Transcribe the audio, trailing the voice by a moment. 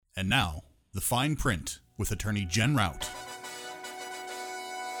And now, the fine print with attorney Jen Rout.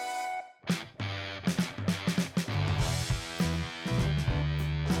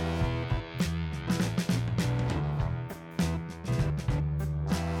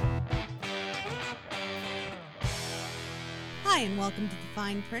 Hi, and welcome to the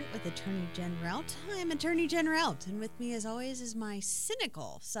Fine Print with Attorney Jen Rout. I'm Attorney Jen Rout, and with me, as always, is my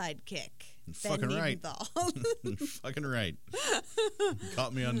cynical sidekick, Fucking Ben right. Niedenthal. Fucking right.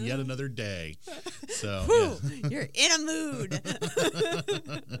 Caught me on yet another day. So, Whew, yeah. you're in a mood.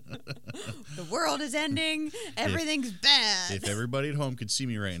 The world is ending. Everything's bad. If everybody at home could see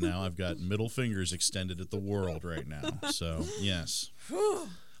me right now, I've got middle fingers extended at the world right now. So, yes. Whew.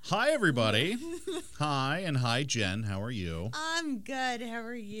 Hi, everybody. Hi, and hi, Jen. How are you? I'm good. How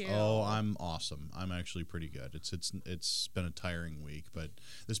are you? Oh, I'm awesome. I'm actually pretty good. It's been a tiring week, but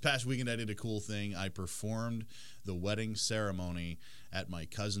this past weekend I did a cool thing. I performed the wedding ceremony at my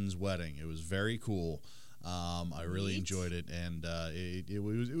cousin's wedding. It was very cool. I really enjoyed it, and it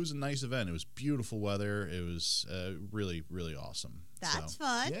was a nice event. It was beautiful weather. It was really, really awesome. That's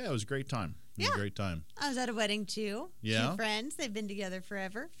fun. Yeah, it was a great time. It was a great time. I was at a wedding, too. Yeah? Two friends. They've been together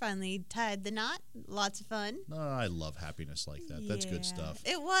forever. Finally tied the knot. Lots of fun. I love happiness like that. That's good stuff.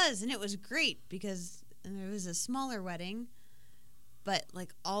 It was, and it was great because it was a smaller wedding, but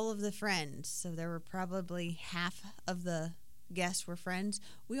like all of the friends, so there were probably half of the guests were friends.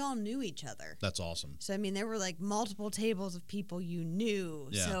 We all knew each other. That's awesome. So, I mean, there were like multiple tables of people you knew.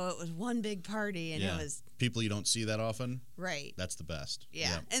 Yeah. So it was one big party, and it was... People you don't see that often. Right. That's the best.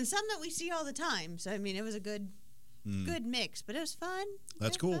 Yeah. And some that we see all the time. So, I mean, it was a good mix, but it was fun.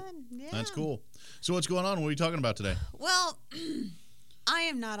 That's cool. Fun. Yeah. That's cool. So what's going on? What are you talking about today? Well, I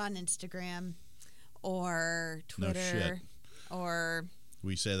am not on Instagram or Twitter. No shit. Or...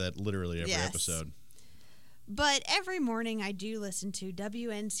 We say that literally every episode. But every morning I do listen to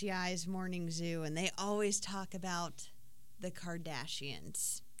WNCI's Morning Zoo, and they always talk about the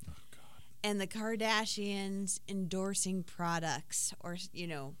Kardashians. Oh, God. And the Kardashians endorsing products, or, you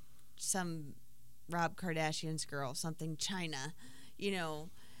know, some Rob Kardashian's girl, something China, you know,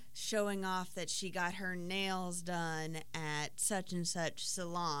 showing off that she got her nails done at such and such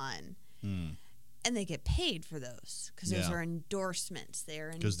salon. And they get paid for those because those are endorsements.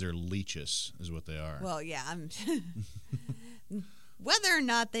 Because they're leeches is what they are. Well, yeah. Whether or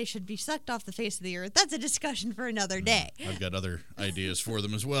not they should be sucked off the face of the earth, that's a discussion for another day. I've got other ideas for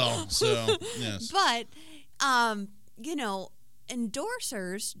them as well. So, yes. But, you know,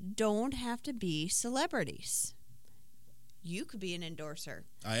 endorsers don't have to be celebrities. You could be an endorser.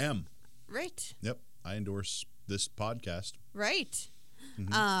 I am. Right. Yep. I endorse this podcast. Right.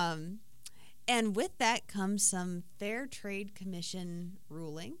 Mm-hmm. And with that comes some Fair Trade Commission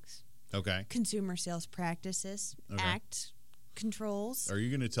rulings. Okay. Consumer Sales Practices Act controls. Are you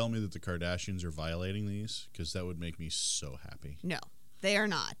going to tell me that the Kardashians are violating these? Because that would make me so happy. No, they are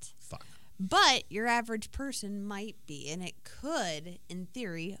not. Fuck. But your average person might be, and it could, in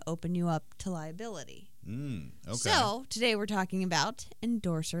theory, open you up to liability. Okay. So today we're talking about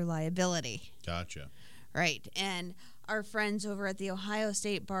endorser liability. Gotcha. Right. And our friends over at the Ohio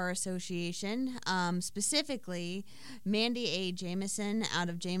State Bar Association, specifically Mandy A. Jameson out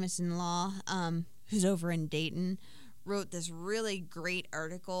of Jameson Law, who's over in Dayton, wrote this really great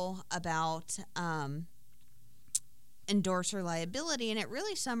article about endorser liability, and it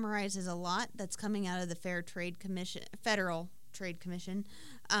really summarizes a lot that's coming out of the Federal Trade Commission. Federal Trade Commission.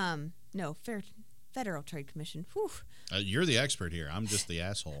 Whew. You're the expert here. I'm just the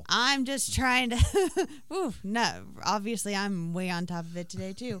asshole. I'm just trying to... no, obviously I'm way on top of it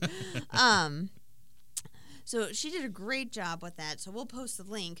today, too. So she did a great job with that, so we'll post the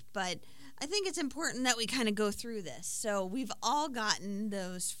link. But I think it's important that we kind of go through this. So we've all gotten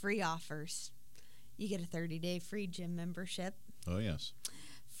those free offers. You get a 30-day free gym membership. Oh, yes.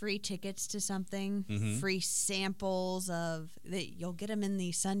 Free tickets to something, free samples of, you'll get them in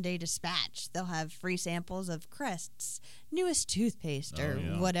the Sunday Dispatch. They'll have free samples of Crest's newest toothpaste or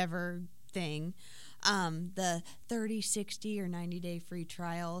whatever thing. The 30, 60, or 90-day free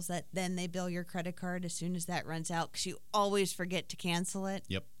trials that then they bill your credit card as soon as that runs out because you always forget to cancel it.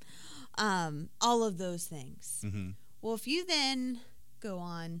 Yep. All of those things. Mm-hmm. Well, if you then go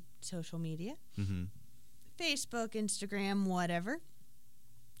on social media, Facebook, Instagram, whatever,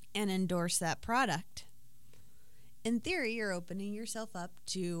 and endorse that product, in theory, you're opening yourself up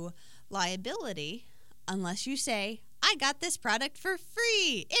to liability unless you say, I got this product for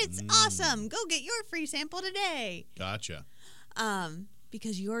free. It's awesome. Go get your free sample today. Gotcha.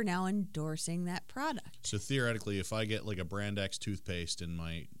 Because you're now endorsing that product. So theoretically, if I get like a Brand X toothpaste in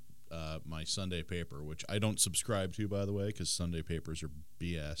my my Sunday paper, which I don't subscribe to, by the way, because Sunday papers are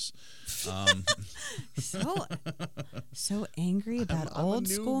BS. So angry about old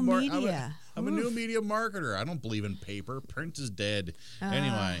school media. I'm a new media marketer. I don't believe in paper. Print is dead.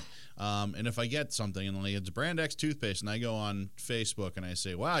 Anyway, and if I get something and it's Brand X toothpaste, and I go on Facebook and I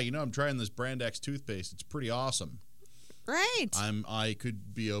say, wow, I'm trying this Brand X toothpaste. It's pretty awesome. Right. I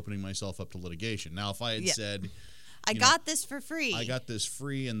could be opening myself up to litigation. Now, if I had said, I got this for free. I got this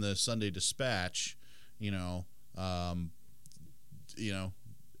free in the Sunday Dispatch,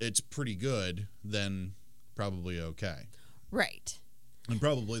 it's pretty good, then probably okay. Right. And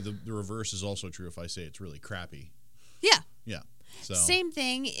probably the reverse is also true if I say it's really crappy. Yeah. Yeah. So same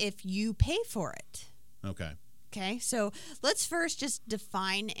thing if you pay for it. Okay. Okay. So let's first just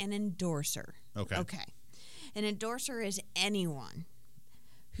define an endorser. Okay. Okay. An endorser is anyone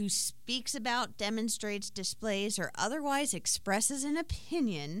who speaks about, demonstrates, displays, or otherwise expresses an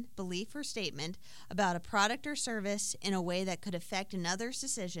opinion, belief, or statement about a product or service in a way that could affect another's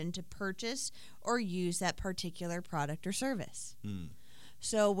decision to purchase or use that particular product or service.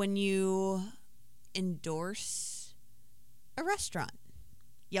 So when you endorse a restaurant,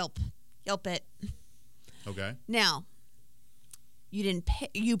 Yelp it. Okay. Now, you didn't pay,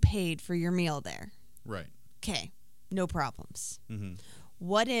 you paid for your meal there. Right. Okay, no problems. Mm-hmm.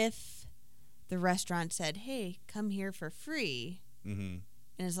 What if the restaurant said, hey, come here for free, mm-hmm.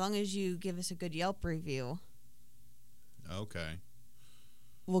 and as long as you give us a good Yelp review, okay,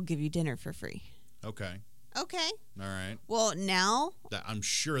 we'll give you dinner for free? Okay. Okay. All right. Well, now... I'm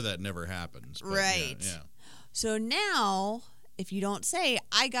sure that never happens. But right. Yeah. So now, if you don't say,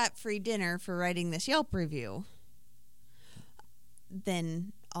 I got free dinner for writing this Yelp review,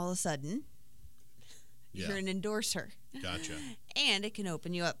 then all of a sudden... you're an endorser. Gotcha. And it can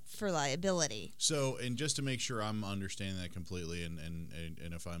open you up for liability. So, and just to make sure I'm understanding that completely, and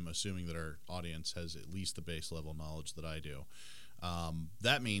if I'm assuming that our audience has at least the base level knowledge that I do,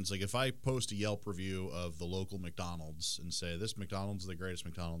 that means, like, if I post a Yelp review of the local McDonald's and say, this McDonald's is the greatest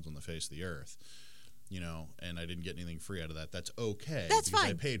McDonald's on the face of the earth, and I didn't get anything free out of that, that's okay. That's because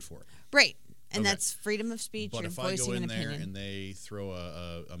fine. I paid for it. Right. And that's freedom of speech. But You're if I go in there opinion. and they throw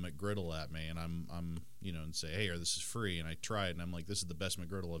a McGriddle at me, and I'm and say, hey, or this is free, and I try it, and I'm like, this is the best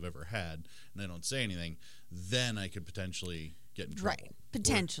McGriddle I've ever had, and I don't say anything, then I could potentially get in trouble. Right.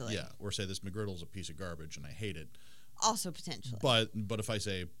 Potentially. Or say this McGriddle's a piece of garbage and I hate it. Also potentially. But if I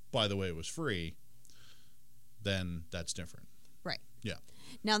say, by the way, it was free, then that's different. Right. Yeah.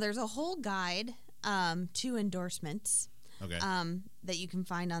 Now there's a whole guide to endorsements. Okay. That you can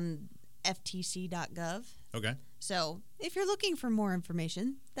find on ftc.gov. Okay. So if you're looking for more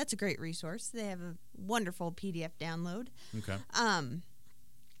information, that's a great resource. They have a wonderful PDF download. Okay.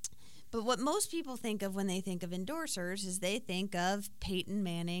 But what most people think of when they think of endorsers is they think of Peyton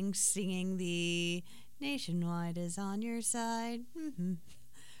Manning singing the Nationwide is on your side. Mm-hmm.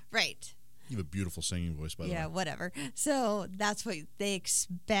 Right. You have a beautiful singing voice, by the way. Yeah, whatever. So that's what they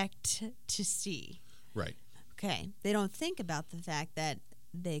expect to see. Right. Okay. They don't think about the fact that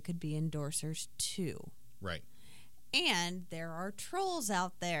they could be endorsers too. Right. And there are trolls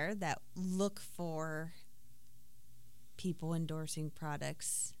out there that look for people endorsing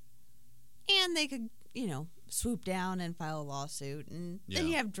products. And they could, swoop down and file a lawsuit. And then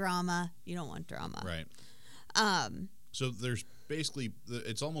you have drama. You don't want drama. Right. So there's basically,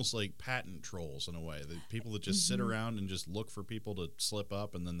 it's almost like patent trolls in a way. The people that just sit around and just look for people to slip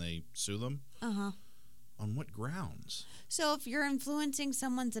up and then they sue them. Uh-huh. On what grounds? So if you're influencing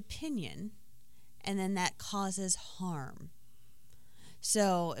someone's opinion and then that causes harm.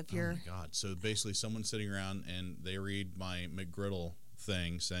 So if you're... Oh, my God. So basically someone's sitting around and they read my McGriddle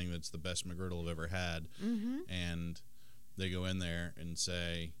thing saying that's the best McGriddle I've ever had, and they go in there and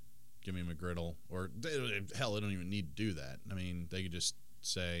say, give me a McGriddle, or hell, they don't even need to do that. I mean, they could just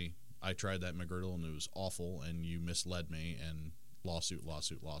say, I tried that McGriddle and it was awful and you misled me, and lawsuit.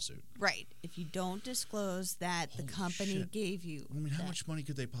 Right. If you don't disclose that the company gave you... I mean, how much money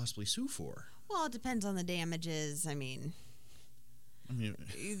could they possibly sue for? Well, it depends on the damages. I mean,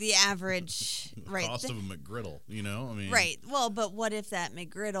 the average... the cost of a McGriddle, Right. Well, but what if that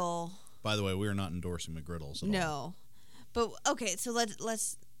McGriddle... By the way, we are not endorsing McGriddles at all. No. But, okay, so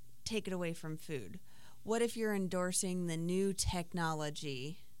let's take it away from food. What if you're endorsing the new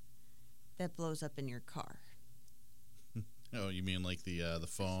technology that blows up in your car? Oh, you mean like the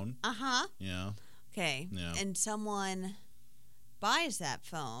phone? Uh-huh. Yeah. Okay. Yeah. And someone buys that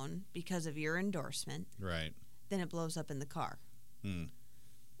phone because of your endorsement. Right. Then it blows up in the car. Hmm.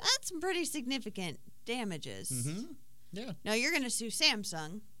 That's some pretty significant damages. Mm-hmm. Yeah. Now, you're going to sue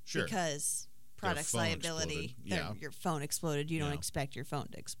Samsung. Sure. Because product's liability. Yeah. Your phone exploded. You don't expect your phone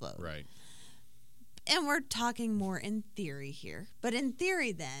to explode. Right. And we're talking more in theory here. But in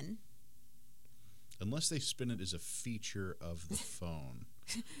theory, then... Unless they spin it as a feature of the phone.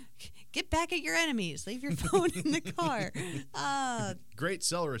 Get back at your enemies. Leave your phone in the car. Great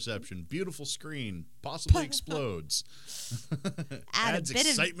cell reception. Beautiful screen. Possibly explodes. Adds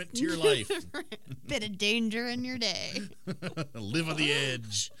excitement to your life. Bit of danger in your day. Live on the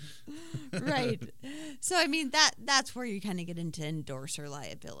edge. Right. So, I mean, that's where you kind of get into endorser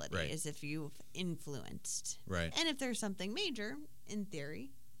liability, is if you've influenced. Right. And if there's something major, in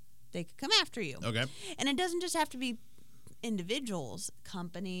theory, they could come after you. Okay. And it doesn't just have to be individuals.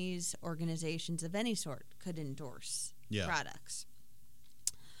 Companies, organizations of any sort could endorse products.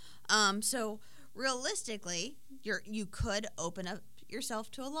 So realistically, you could open up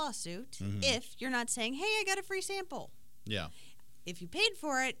yourself to a lawsuit if you're not saying, hey, I got a free sample. Yeah. If you paid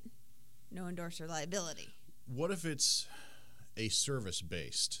for it, no endorser liability. What if it's a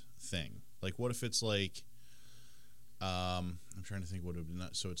service-based thing? Like, what if it's like, I'm trying to think what it would be.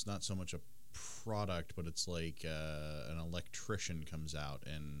 So it's not so much a product, but it's like an electrician comes out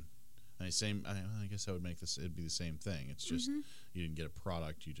and I guess that would make this. It'd be the same thing. It's just you didn't get a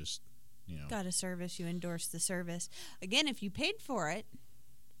product. You just got a service. You endorse the service. Again, if you paid for it,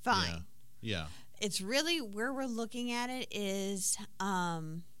 fine. Yeah. It's really where we're looking at it is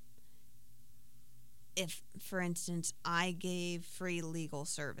if, for instance, I gave free legal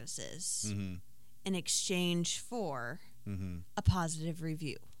services in exchange for a positive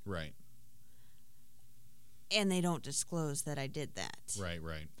review. Right. And they don't disclose that I did that. Right.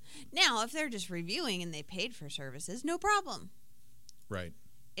 Now, if they're just reviewing and they paid for services, no problem. Right.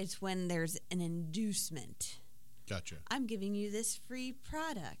 It's when there's an inducement. Gotcha. I'm giving you this free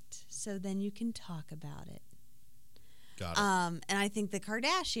product, so then you can talk about it. Got it. And I think the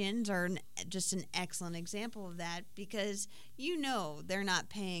Kardashians are just an excellent example of that because they're not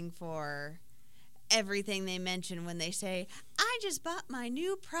paying for everything they mention when they say, I just bought my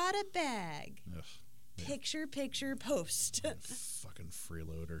new Prada bag. Ugh. Picture, post. Fucking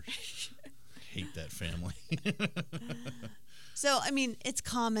freeloaders. Hate that family. So, I mean, it's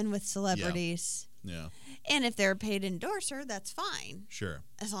common with celebrities. Yeah. And if they're a paid endorser, that's fine. Sure.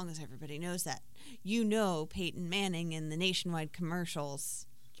 As long as everybody knows that. Peyton Manning in the Nationwide commercials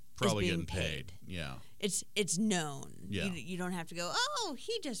probably is being getting paid. Yeah. It's known. Yeah. You don't have to go, oh,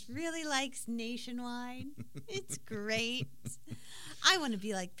 he just really likes Nationwide. It's great. I want to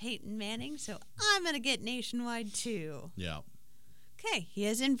be like Peyton Manning, so I'm going to get Nationwide too. Yeah. Okay, he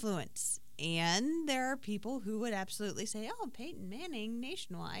has influence. And there are people who would absolutely say, oh, Peyton Manning,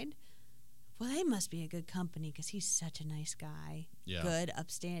 Nationwide. Well, they must be a good company because he's such a nice guy. Yeah. Good,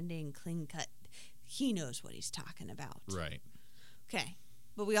 upstanding, clean cut. He knows what he's talking about. Right. Okay.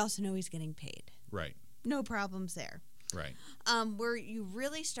 But we also know he's getting paid. Right. No problems there. Right. Where you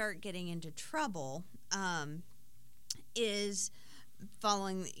really start getting into trouble is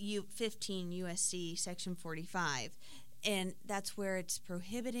following 15 USC Section 45. And that's where it's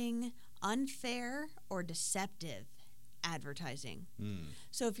prohibiting unfair or deceptive advertising.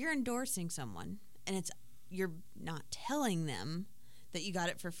 So if you're endorsing someone and you're not telling them that you got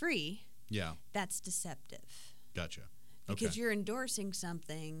it for free, that's deceptive. Gotcha. Because you're endorsing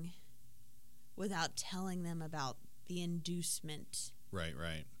something without telling them about the inducement. Right.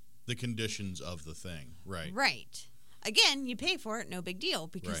 The conditions of the thing. Right. Again, you pay for it, no big deal,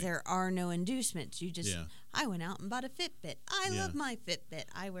 because there are no inducements. You just, I went out and bought a Fitbit. I love my Fitbit.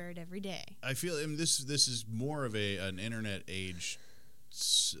 I wear it every day. I feel this is more of an internet age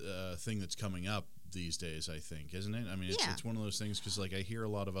thing that's coming up these days, I think, isn't it? I mean, it's one of those things because, like, I hear a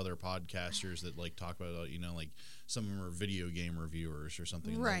lot of other podcasters that, like, talk about, like, some of them are video game reviewers or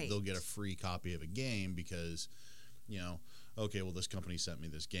something. And they'll get a free copy of a game because, okay, well, this company sent me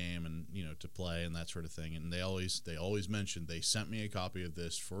this game and, to play and that sort of thing. And they always mention they sent me a copy of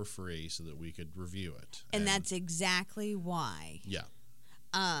this for free so that we could review it. And that's exactly why. Yeah.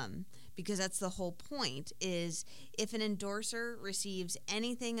 Because that's the whole point is if an endorser receives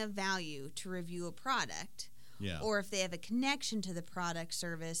anything of value to review a product, or if they have a connection to the product,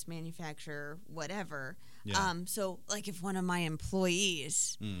 service, manufacturer, whatever. So, like, if one of my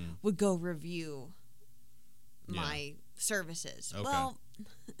employees would go review my services. Okay. Well,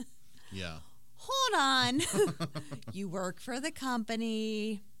 hold on. You work for the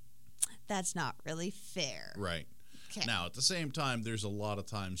company. That's not really fair. Right. Okay. Now, at the same time, there's a lot of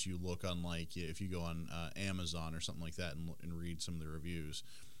times you look on, like, if you go on Amazon or something like that and read some of the reviews,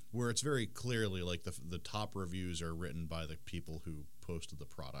 where it's very clearly, like, the top reviews are written by the people who posted the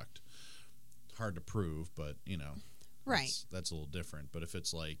product. Hard to prove, but, Right. that's a little different. But if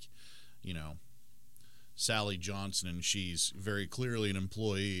it's like, Sally Johnson, and she's very clearly an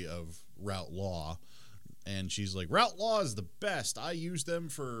employee of Route Law. And she's like, Route Law is the best. I use them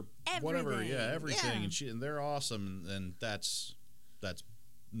for whatever. Yeah, everything. Yeah. And they're awesome. And that's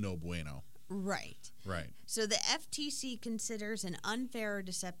no bueno. Right. Right. So the FTC considers an unfair or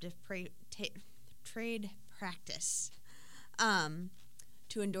deceptive trade practice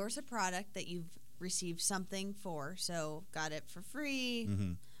to endorse a product that you've received something for. So got it for free,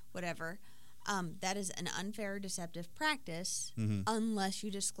 whatever. That is an unfair or deceptive practice unless you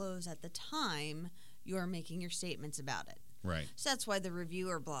disclose at the time you're making your statements about it. Right. So that's why the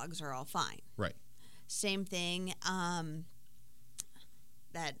reviewer blogs are all fine. Right. Same thing,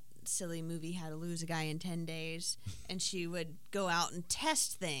 that silly movie How to Lose a Guy in 10 Days, and she would go out and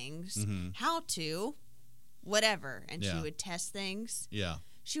test things, how to, whatever, and she would test things. Yeah.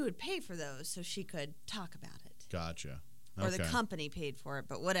 She would pay for those so she could talk about it. Gotcha. Or the company paid for it,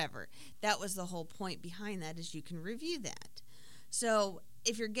 but whatever. That was the whole point behind that, is you can review that. So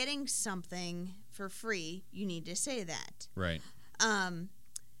if you're getting something for free, you need to say that. Right. And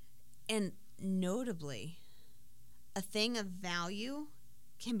notably, a thing of value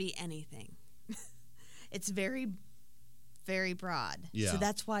can be anything. It's very, very broad. Yeah. So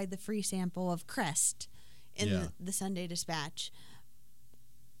that's why the free sample of Crest in the Sunday Dispatch.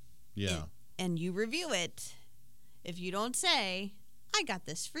 Yeah. And you review it. If you don't say, I got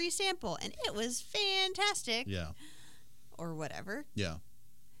this free sample and it was fantastic. Yeah. Or whatever. Yeah.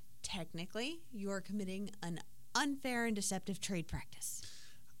 Technically, you're committing an unfair and deceptive trade practice.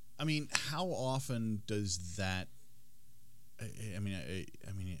 I mean, how often does that? I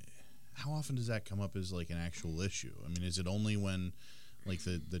mean, how often does that come up as like an actual issue? I mean, is it only when like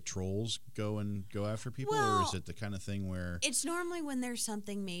the trolls go after people, or is it the kind of thing where it's normally when there's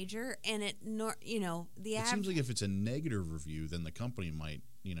something major, and it seems like if it's a negative review, then the company might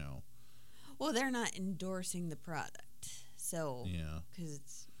Well, they're not endorsing the product, so because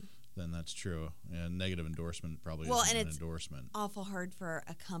it's. Then that's true. Yeah, negative endorsement probably isn't an endorsement. Awful hard for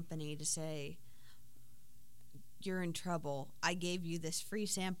a company to say, you're in trouble. I gave you this free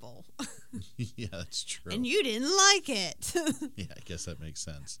sample. Yeah, that's true. And you didn't like it. Yeah, I guess that makes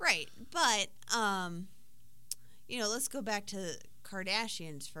sense. Right. But, let's go back to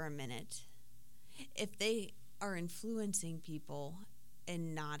Kardashians for a minute. If they are influencing people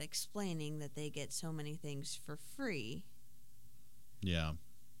and not explaining that they get so many things for free. Yeah.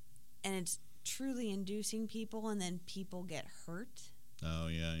 And it's truly inducing people, and then people get hurt. Oh,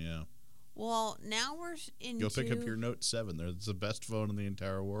 yeah. Well, now we're into... Go pick up your Note 7. It's the best phone in the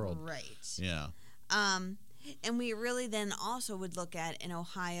entire world. Right. Yeah. And we really then also would look at in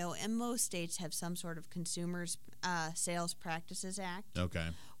Ohio, and most states have some sort of Consumers Sales Practices Act. Okay.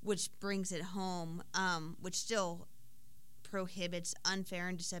 Which brings it home, which still prohibits unfair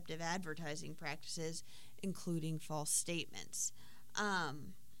and deceptive advertising practices, including false statements.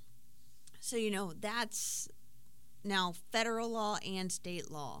 So, that's now federal law and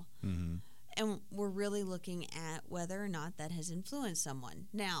state law. Mm-hmm. And we're really looking at whether or not that has influenced someone.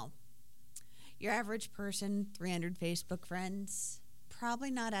 Now, your average person, 300 Facebook friends,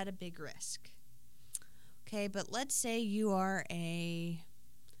 probably not at a big risk. Okay, but let's say you are a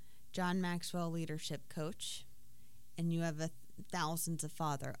John Maxwell leadership coach and you have thousands of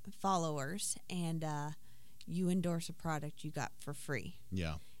followers, and you endorse a product you got for free.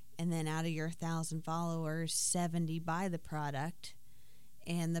 Yeah. And then out of your 1,000 followers, 70 buy the product,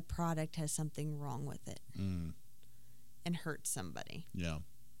 and the product has something wrong with it and hurts somebody. Yeah.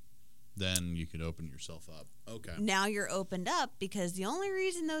 Then you could open yourself up. Okay. Now you're opened up because the only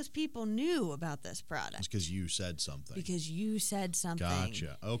reason those people knew about this product is because you said something.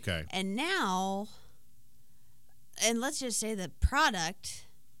 Gotcha. Okay. And now, and let's just say the product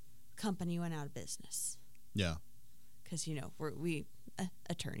company went out of business. Yeah. Because, we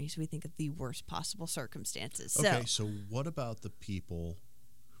attorneys, we think of the worst possible circumstances. Okay, so what about the people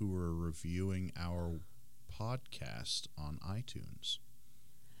who are reviewing our podcast on iTunes?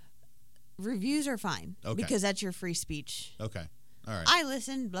 Reviews are fine. Okay. Because that's your free speech. Okay. All right. I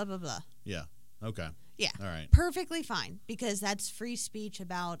listen, blah, blah, blah. Yeah. Okay. Yeah. All right. Perfectly fine, because that's free speech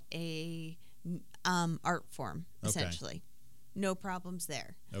about a art form, essentially. No problems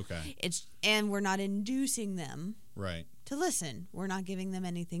there. Okay. And we're not inducing them to listen. We're not giving them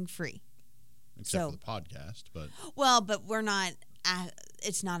anything free. Except for the podcast, but... Well, but we're not...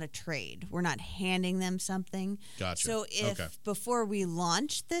 it's not a trade. We're not handing them something. Gotcha. So if before we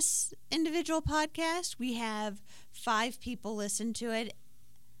launch this individual podcast, we have 5 people listen to it,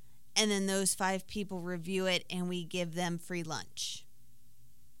 and then those 5 people review it, and we give them free lunch.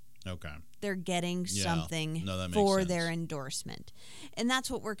 Okay. They're getting something for their endorsement. And that's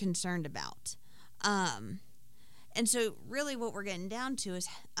what we're concerned about. And so really what we're getting down to is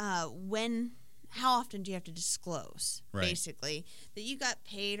how often do you have to disclose, basically, that you got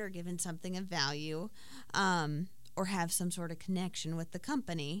paid or given something of value, or have some sort of connection with the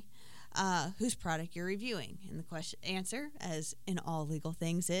company whose product you're reviewing. And the answer, as in all legal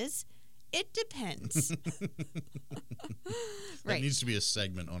things, is it depends. That needs to be a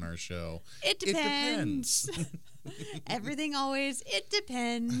segment on our show. It depends. Everything always, it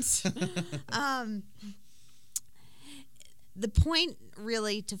depends. The point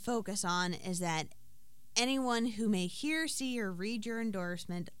really to focus on is that anyone who may hear, see, or read your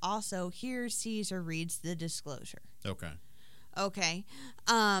endorsement also hears, sees, or reads the disclosure. Okay.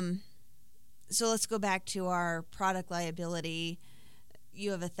 So let's go back to our product liability.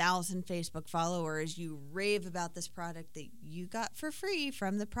 You have 1,000 Facebook followers. You rave about this product that you got for free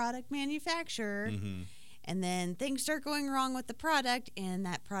from the product manufacturer. Mm-hmm. And then things start going wrong with the product, and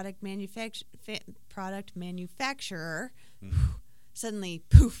that product manufacturer suddenly,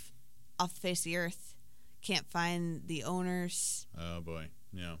 poof, off the face of the earth. Can't find the owners. Oh, boy.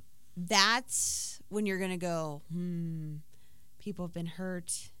 Yeah. That's when you're going to go, people have been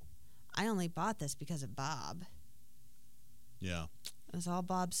hurt. I only bought this because of Bob. Yeah. It was all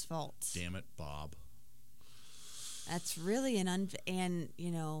Bob's fault. Damn it, Bob. That's really and,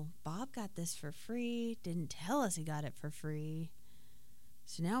 Bob got this for free, didn't tell us he got it for free.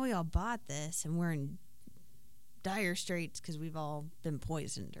 So now we all bought this, and we're in dire straits because we've all been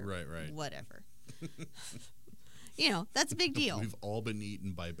poisoned or whatever. That's a big deal. We've all been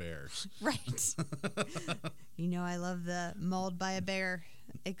eaten by bears. Right. I love the mauled by a bear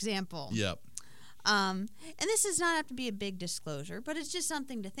example. Yep. And this does not have to be a big disclosure, but it's just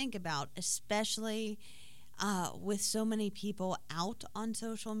something to think about, especially with so many people out on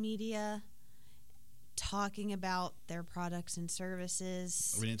social media talking about their products and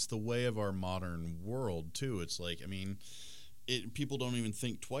services. I mean, it's the way of our modern world, too. It's like, people don't even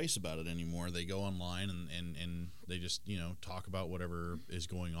think twice about it anymore. They go online and they just, talk about whatever is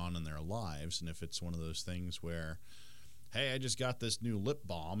going on in their lives. And if it's one of those things where, hey, I just got this new lip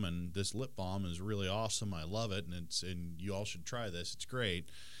balm, and this lip balm is really awesome. I love it, and you all should try this. It's great.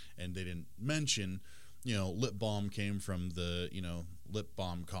 And they didn't mention, lip balm came from the, lip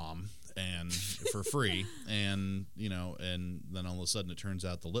balm.com and for free, and and then all of a sudden it turns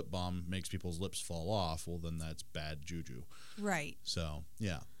out the lip balm makes people's lips fall off. Well, then that's bad juju. Right. So,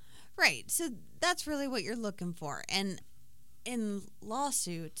 yeah. Right. So that's really what you're looking for. And in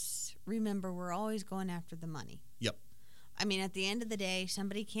lawsuits, remember, we're always going after the money. Yep. I mean, at the end of the day,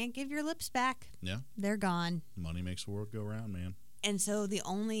 somebody can't give your lips back. Yeah. They're gone. Money makes the world go round, man. And so the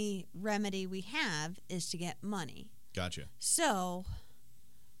only remedy we have is to get money. Gotcha. So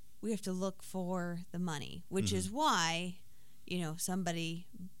we have to look for the money, which is why, somebody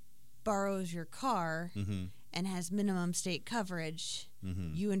borrows your car and has minimum state coverage.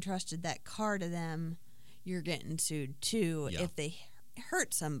 You entrusted that car to them. You're getting sued too if they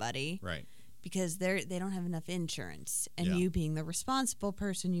hurt somebody. Right. Because they don't have enough insurance. And you, being the responsible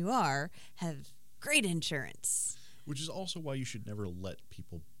person you are, have great insurance. Which is also why you should never let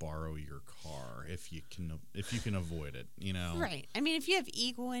people borrow your car if you can avoid it, Right. I mean, if you have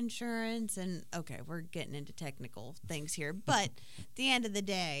equal insurance, and okay, we're getting into technical things here, but at the end of the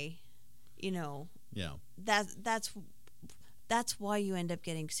day, that's why you end up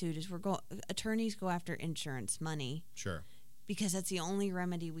getting sued. Is attorneys go after insurance money. Sure. Because that's the only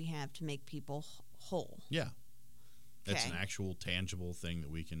remedy we have to make people whole. Yeah. That's an actual tangible thing that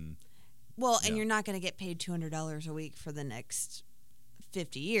we can. Well, and you're not going to get paid $200 a week for the next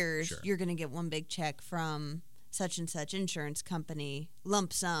 50 years. Sure. You're going to get one big check from such and such insurance company,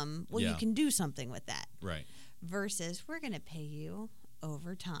 lump sum. Well, you can do something with that. Right. Versus we're going to pay you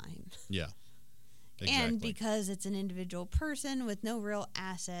over time. Yeah. Exactly. And because it's an individual person with no real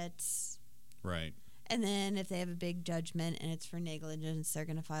assets. Right. And then if they have a big judgment and it's for negligence, they're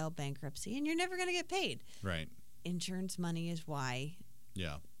going to file bankruptcy, and you're never going to get paid. Right. Insurance money is why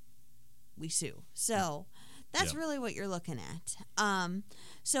we sue. So that's really what you're looking at.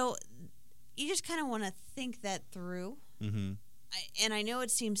 So you just kind of want to think that through. Mm-hmm. And I know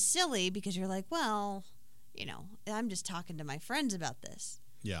it seems silly because you're like, well, I'm just talking to my friends about this.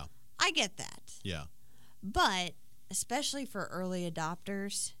 Yeah. I get that. Yeah. But especially for early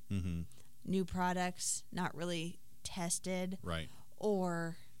adopters, new products, not really tested. Right.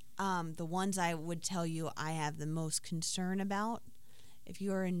 Or the ones I would tell you I have the most concern about, if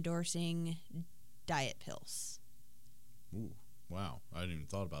you are endorsing diet pills. Ooh, wow. I hadn't even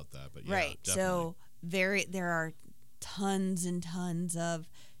thought about that, but right. Definitely. So there are tons and tons of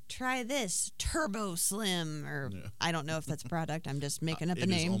try this Turbo Slim, or I don't know if that's a product. I'm just making up a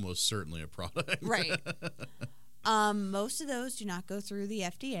name. It is almost certainly a product. Right. Most of those do not go through the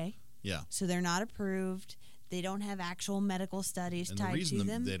FDA. Yeah. So they're not approved. They don't have actual medical studies and tied to them.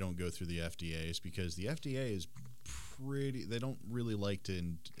 The reason they don't go through the FDA is because the FDA is they don't really like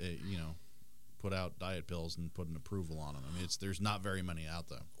to, put out diet pills and put an approval on them. I mean, there's not very many out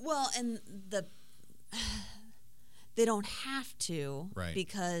there. Well, and they don't have to, right?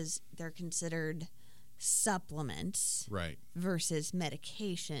 Because they're considered supplements, right? Versus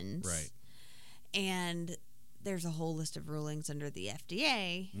medications, right? And there's a whole list of rulings under the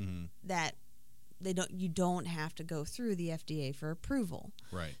FDA that you don't have to go through the FDA for approval.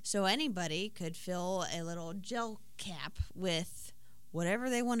 Right. So anybody could fill a little gel cap with whatever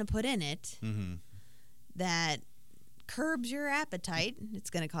they want to put in it that curbs your appetite. It's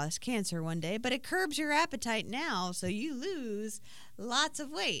going to cause cancer one day, but it curbs your appetite now, so you lose lots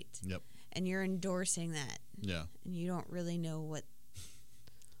of weight. Yep. And you're endorsing that. Yeah. And you don't really know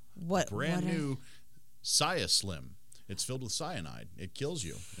what brand new Sia Slim. It's filled with cyanide. It kills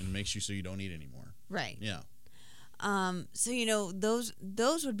you and makes you so you don't eat anymore. Right. Yeah. So those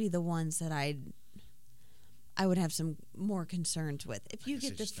would be the ones that I would have some more concerns with. If you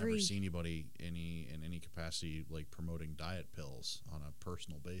get the free, never seen anybody in any capacity like promoting diet pills on a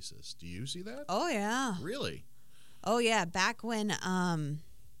personal basis. Do you see that? Oh yeah. Really? Oh yeah. Back when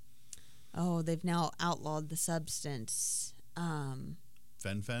they've now outlawed the substance.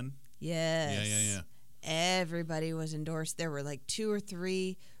 Fen? Yes. Yeah. Everybody was endorsed. There were like 2 or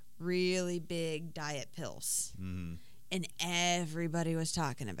 3 really big diet pills. And everybody was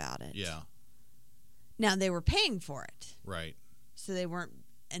talking about it. Yeah. Now, they were paying for it. Right. So they weren't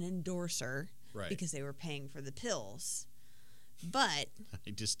an endorser. Right. Because they were paying for the pills. But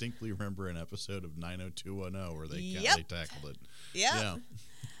I distinctly remember an episode of 90210 where they tackled it. Yep. Yeah.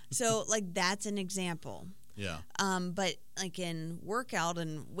 So, like, that's an example. Yeah. But like in workout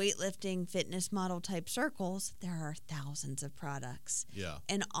and weightlifting, fitness model type circles, there are thousands of products. Yeah.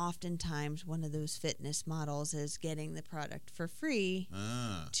 And oftentimes one of those fitness models is getting the product for free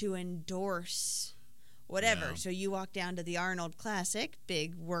to endorse whatever. Yeah. So you walk down to the Arnold Classic,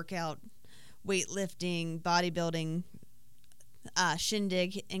 big workout, weightlifting, bodybuilding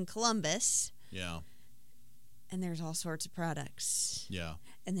shindig in Columbus. Yeah. And there's all sorts of products. Yeah.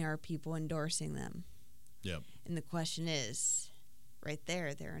 And there are people endorsing them. Yep. And the question is, right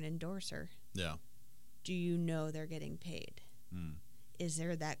there, they're an endorser. Yeah. Do you know they're getting paid? Is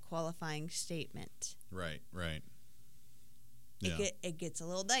there that qualifying statement? Right. Yeah. It gets a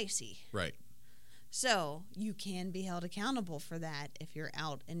little dicey. Right. So you can be held accountable for that if you're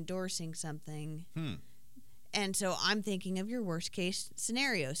out endorsing something. And so I'm thinking of your worst case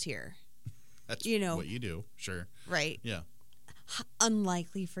scenarios here. That's what you do. Sure. Right. Yeah.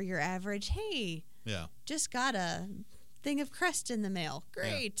 Unlikely for your average, hey, yeah, just got a thing of Crest in the mail.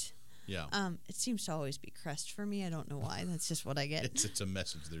 Great. Yeah. It seems to always be Crest for me. I don't know why. That's just what I get. It's a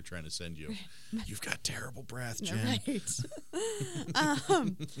message they're trying to send you. You've got terrible breath, Jen. Right.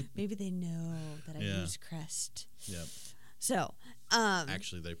 Maybe they know that I use Crest. Yep. So,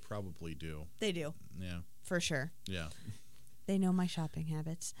 actually, they probably do. They do. Yeah. For sure. Yeah. They know my shopping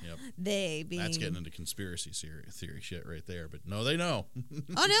habits. Yep. That's getting into conspiracy theory shit right there. But no, they know.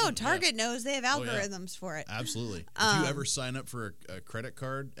 Oh, no. Target knows. They have algorithms for it. Absolutely. If you ever sign up for a credit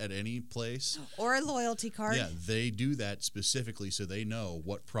card at any place. Or a loyalty card. Yeah, they do that specifically so they know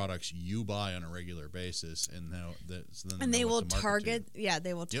what products you buy on a regular basis. And they will target. Yeah,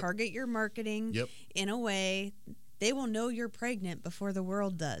 they will target your marketing in a way. They will know you're pregnant before the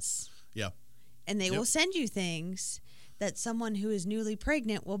world does. Yeah. And they will send you things that someone who is newly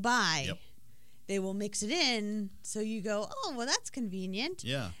pregnant will buy. Yep. They will mix it in so you go, oh, well, that's convenient.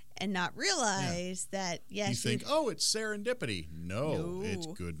 Yeah. And not realize that, yes. You think, oh, it's serendipity. No, it's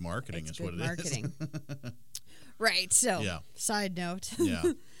good marketing is what it is. Right. So, side note.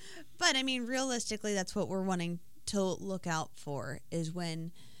 Yeah. But, I mean, realistically, that's what we're wanting to look out for is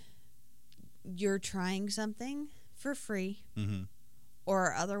when you're trying something for free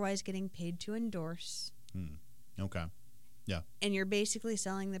or otherwise getting paid to endorse. Okay. Yeah. And you're basically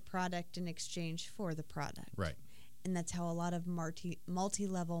selling the product in exchange for the product. Right. And that's how a lot of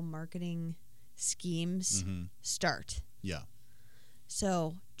multi-level marketing schemes start. Yeah.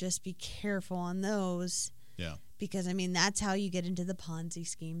 So just be careful on those. Yeah. Because, I mean, that's how you get into the Ponzi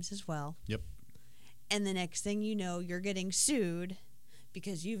schemes as well. Yep. And the next thing you know, you're getting sued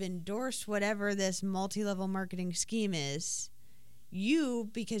because you've endorsed whatever this multi-level marketing scheme is. You,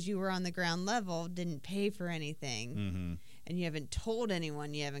 because you were on the ground level, didn't pay for anything. And you haven't told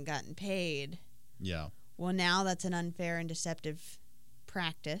anyone you haven't gotten paid. Yeah. Well, now that's an unfair and deceptive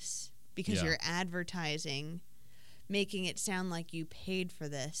practice because you're advertising, making it sound like you paid for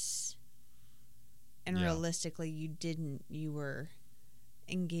this. And realistically, you didn't. You were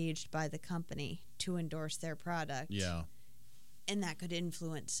engaged by the company to endorse their product. Yeah. And that could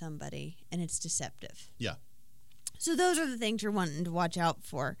influence somebody, and it's deceptive. Yeah. So those are the things you're wanting to watch out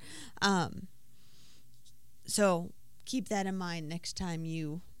for. So keep that in mind next time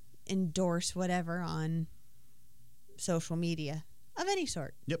you endorse whatever on social media of any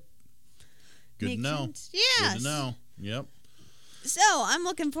sort. Yep. Good to know. Yes. Good to know. Yep. So I'm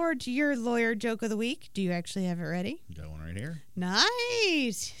looking forward to your lawyer joke of the week. Do you actually have it ready? Got one right here.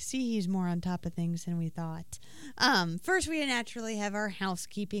 Nice. See, he's more on top of things than we thought. First, we naturally have our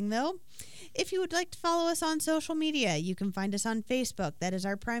housekeeping, though. If you would like to follow us on social media, you can find us on Facebook. That is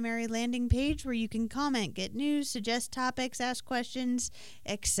our primary landing page where you can comment, get news, suggest topics, ask questions,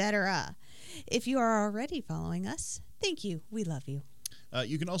 etc. If you are already following us, thank you. We love you.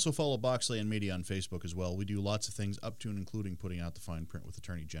 You can also follow Boxland Media on Facebook as well. We do lots of things up to and including putting out the fine print with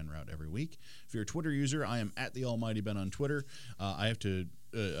Attorney Jen Rout every week. If you're a Twitter user, I am at the Almighty Ben on Twitter. I had to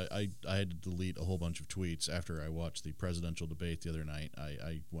delete a whole bunch of tweets after I watched the presidential debate the other night.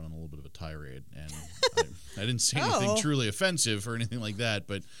 I went on a little bit of a tirade, and I didn't say anything truly offensive or anything like that,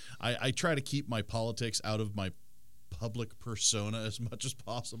 but I try to keep my politics out of my public persona as much as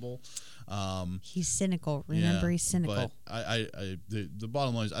possible. He's cynical. Remember, he's cynical. But the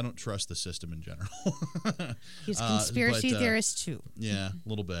bottom line is I don't trust the system in general. He's a conspiracy theorist too. Yeah, a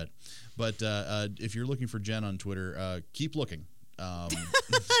little bit. But if you're looking for Jen on Twitter, keep looking.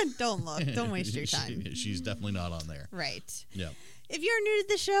 Don't look. Don't waste your time. She's definitely not on there. Right. Yeah. If you're new to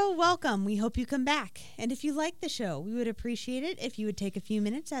the show, welcome. We hope you come back. And if you like the show, we would appreciate it if you would take a few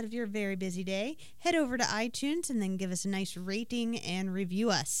minutes out of your very busy day, head over to iTunes, and then give us a nice rating and review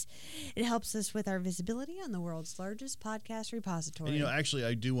us. It helps us with our visibility on the world's largest podcast repository. And, actually,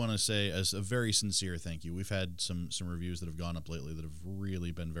 I do want to say as a very sincere thank you. We've had some reviews that have gone up lately that have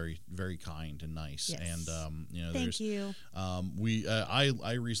really been very, very kind and nice. Yes. And, thank you.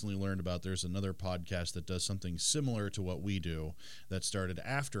 I recently learned about there's another podcast that does something similar to what we do that started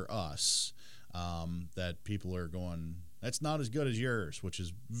after us, that people are going, that's not as good as yours, which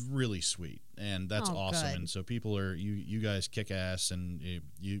is really sweet, and that's awesome. Good. And so people are, you guys kick ass, and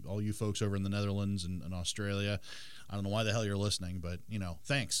all you folks over in the Netherlands and Australia, I don't know why the hell you're listening, but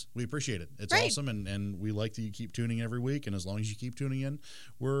thanks, we appreciate it. It's awesome, and we like that you keep tuning in every week, and as long as you keep tuning in,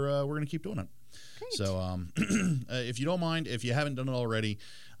 we're going to keep doing it. Great. So if you don't mind, if you haven't done it already,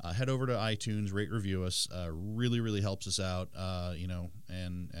 head over to iTunes, rate, review us. Really, really helps us out,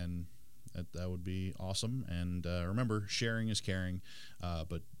 and that would be awesome. And remember, sharing is caring,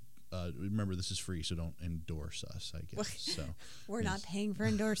 but remember, this is free, so don't endorse us, I guess. So we're not paying for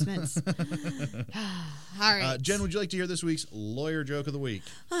endorsements. All right. Jen, would you like to hear this week's lawyer joke of the week?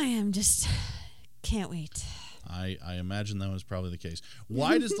 I am just can't wait. I imagine that was probably the case.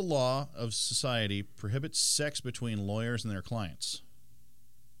 Why does the law of society prohibit sex between lawyers and their clients?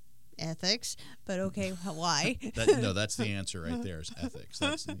 Ethics, but okay, why? That's the answer right there is ethics.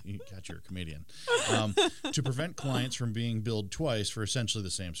 You got your comedian. To prevent clients from being billed twice for essentially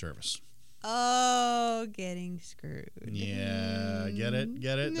the same service. Oh, getting screwed. Yeah, get it?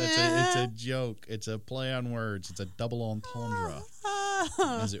 It's a joke. It's a play on words. It's a double entendre,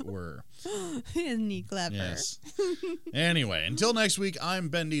 as it were. Isn't he clever? Yes. Anyway, until next week, I'm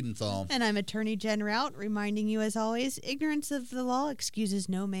Ben Niedenthal. And I'm Attorney Jen Rout, reminding you, as always, ignorance of the law excuses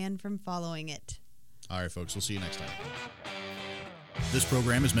no man from following it. All right, folks, we'll see you next time. This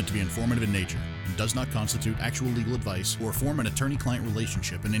program is meant to be informative in nature and does not constitute actual legal advice or form an attorney-client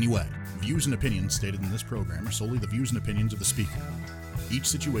relationship in any way. Views and opinions stated in this program are solely the views and opinions of the speaker. Each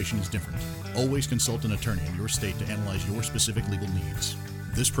situation is different. Always consult an attorney in your state to analyze your specific legal needs.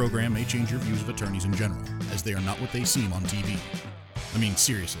 This program may change your views of attorneys in general, as they are not what they seem on TV. I mean,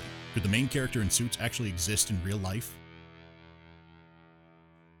 seriously, could the main character in Suits actually exist in real life?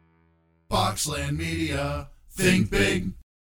 Boxland Media. Think big.